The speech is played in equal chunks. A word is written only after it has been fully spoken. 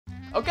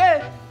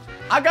Okay,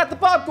 I got the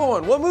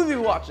popcorn. What movie are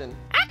we watching?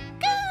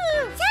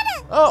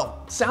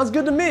 Oh, sounds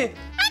good to me.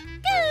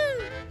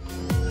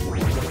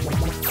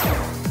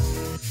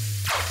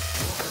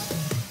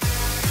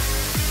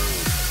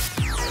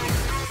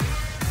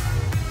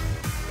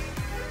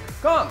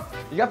 Come,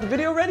 you got the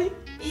video ready?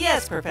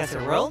 Yes,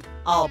 Professor World.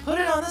 I'll put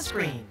it on the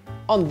screen.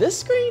 On this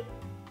screen?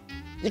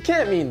 You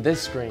can't mean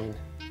this screen.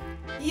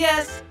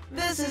 Yes,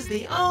 this is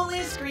the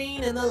only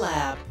screen in the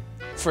lab.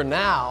 For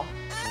now.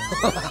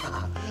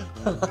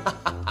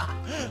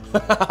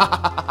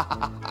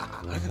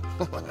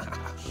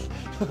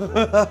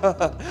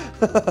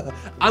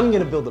 I'm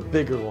gonna build a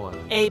bigger one.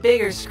 A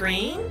bigger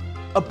screen?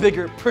 A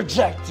bigger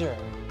projector.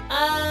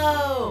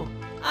 Oh,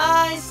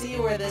 I see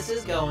where this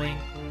is going.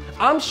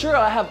 I'm sure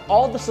I have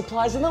all the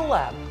supplies in the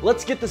lab.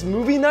 Let's get this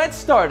movie night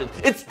started.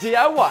 It's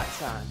DIY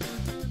time.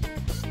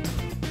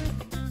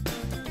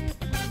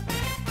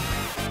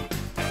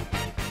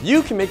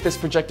 You can make this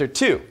projector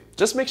too.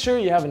 Just make sure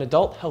you have an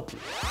adult help you.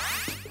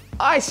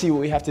 I see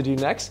what we have to do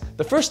next.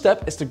 The first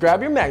step is to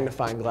grab your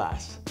magnifying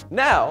glass.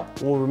 Now,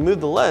 we'll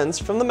remove the lens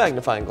from the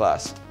magnifying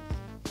glass.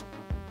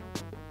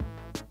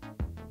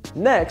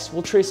 Next,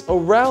 we'll trace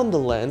around the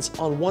lens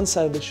on one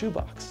side of the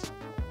shoebox.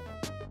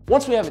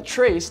 Once we have it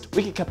traced,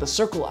 we can cut the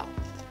circle out.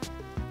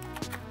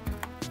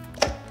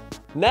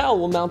 Now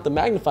we'll mount the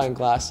magnifying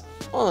glass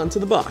onto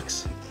the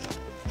box.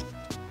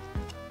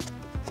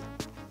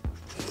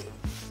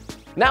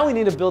 Now we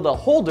need to build a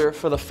holder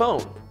for the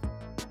phone.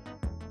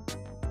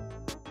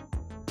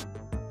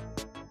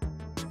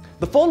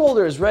 The phone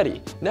holder is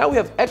ready. Now we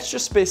have extra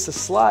space to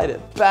slide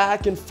it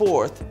back and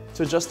forth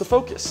to adjust the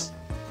focus.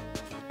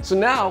 So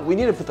now we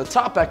need to put the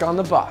top back on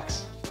the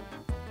box.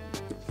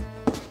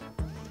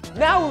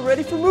 Now we're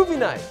ready for movie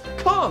night.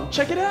 Come,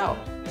 check it out.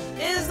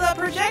 Is the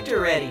projector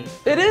ready?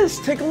 It is,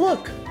 take a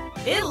look.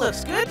 It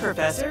looks good,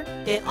 Professor.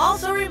 It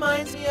also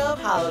reminds me of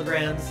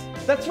holograms.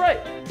 That's right,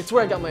 it's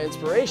where I got my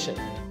inspiration.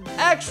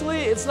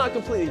 Actually, it's not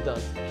completely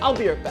done. I'll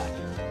be right back.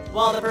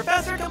 While the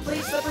professor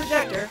completes the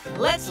projector,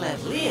 let's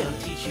let Leo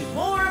teach you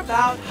more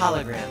about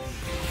holograms.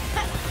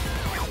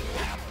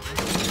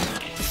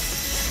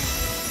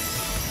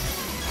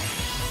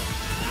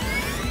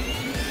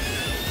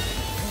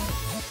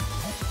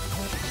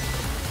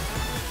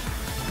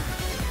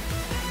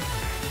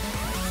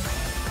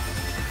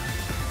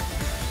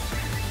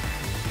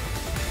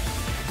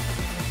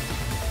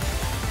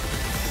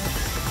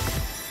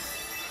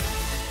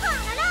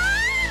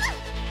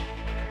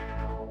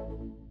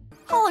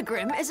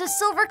 Hologram is a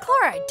silver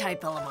chloride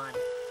type Elemon.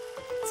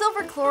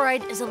 Silver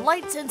chloride is a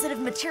light-sensitive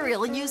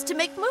material used to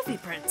make movie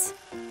prints.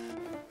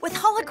 With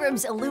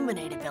Hologram's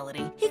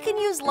illuminatability, he can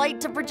use light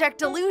to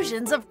project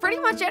illusions of pretty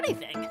much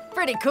anything.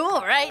 Pretty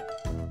cool, right?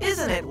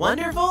 Isn't it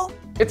wonderful?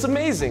 It's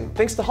amazing.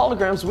 Thanks to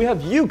holograms, we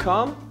have you,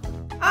 Com.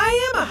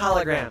 I am a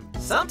hologram.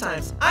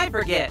 Sometimes I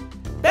forget.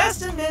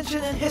 Best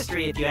invention in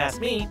history, if you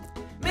ask me.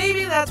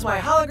 Maybe that's why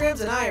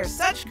holograms and I are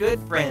such good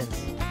friends.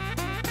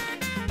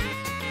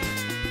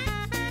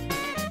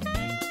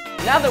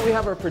 Now that we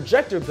have our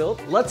projector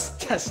built, let's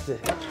test it.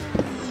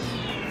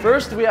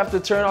 First, we have to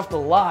turn off the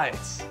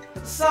lights.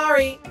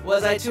 Sorry,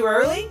 was I too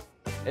early?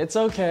 It's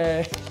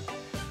okay.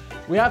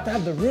 We have to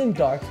have the room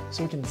dark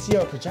so we can see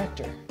our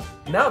projector.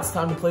 Now it's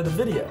time to play the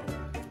video.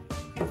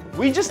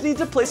 We just need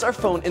to place our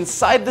phone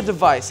inside the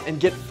device and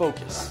get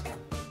focus.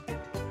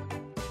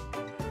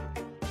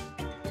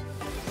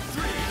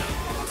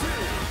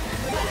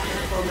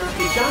 Will not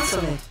be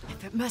jostling.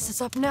 If it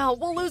messes up now,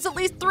 we'll lose at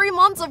least 3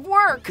 months of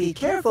work. Be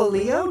careful,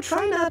 Leo.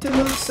 Try not to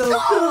move so...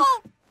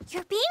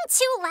 You're being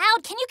too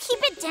loud. Can you keep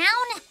it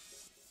down?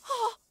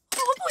 Oh,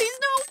 please,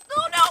 no.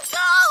 No, no,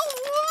 no!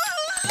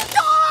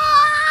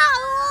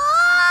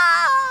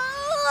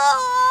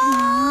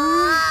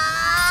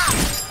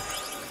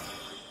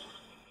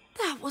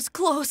 That was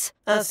close.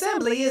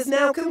 Assembly is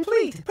now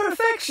complete.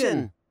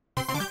 Perfection.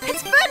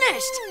 It's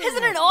finished!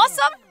 Isn't it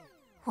awesome?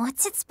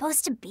 What's it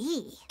supposed to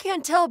be?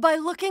 Can't tell by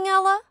looking,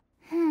 Ella.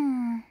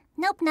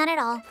 Nope, not at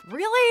all.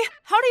 Really?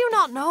 How do you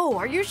not know?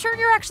 Are you sure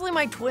you're actually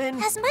my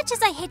twin? As much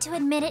as I hate to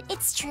admit it,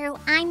 it's true.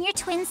 I'm your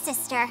twin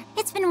sister.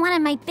 It's been one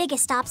of my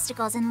biggest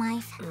obstacles in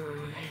life.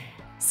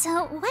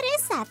 So, what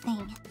is that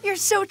thing? You're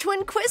so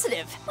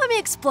twinquisitive. Let me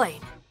explain.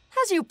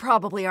 As you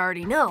probably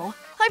already know,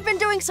 I've been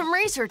doing some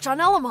research on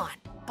Elemon.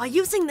 By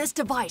using this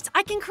device,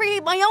 I can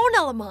create my own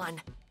Elemon.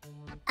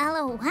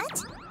 Ella,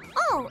 what?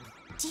 Oh,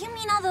 do you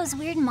mean all those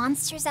weird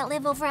monsters that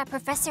live over at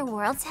Professor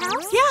World's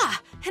house? Yeah,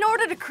 in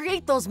order to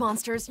create those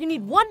monsters, you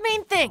need one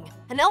main thing,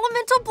 an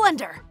elemental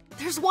blender.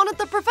 There's one at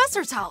the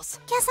professor's house.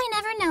 Guess I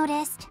never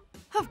noticed.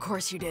 Of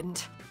course you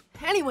didn't.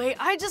 Anyway,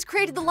 I just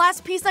created the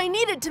last piece I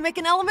needed to make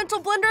an elemental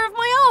blender of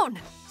my own.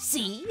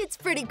 See, it's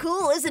pretty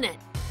cool, isn't it?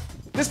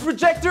 This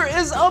projector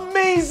is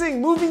amazing!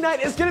 Movie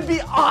night is gonna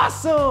be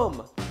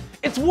awesome!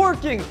 It's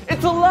working!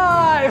 It's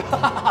alive!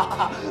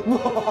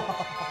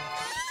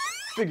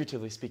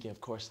 Figuratively speaking, of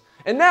course.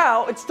 And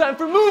now, it's time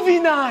for movie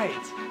night!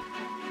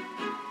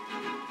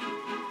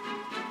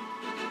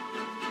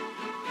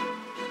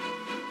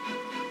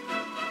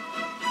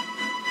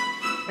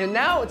 And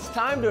now it's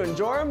time to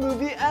enjoy our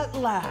movie at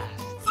last.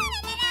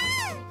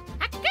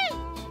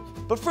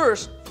 But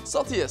first,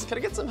 Saltius, can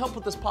I get some help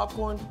with this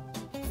popcorn?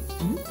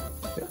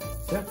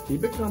 Yeah,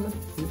 keep it coming.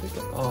 Keep it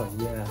coming. Oh,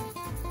 yeah.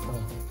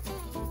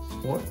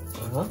 More?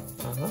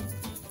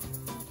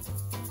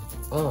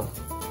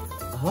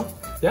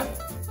 Yeah.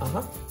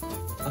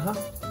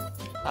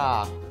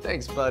 Ah,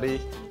 thanks, buddy.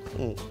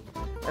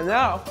 And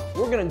now,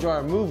 we're gonna enjoy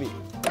our movie.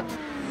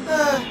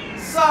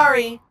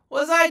 Sorry,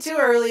 was I too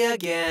early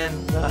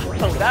again?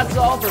 That's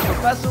all for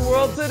Professor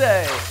World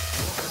today.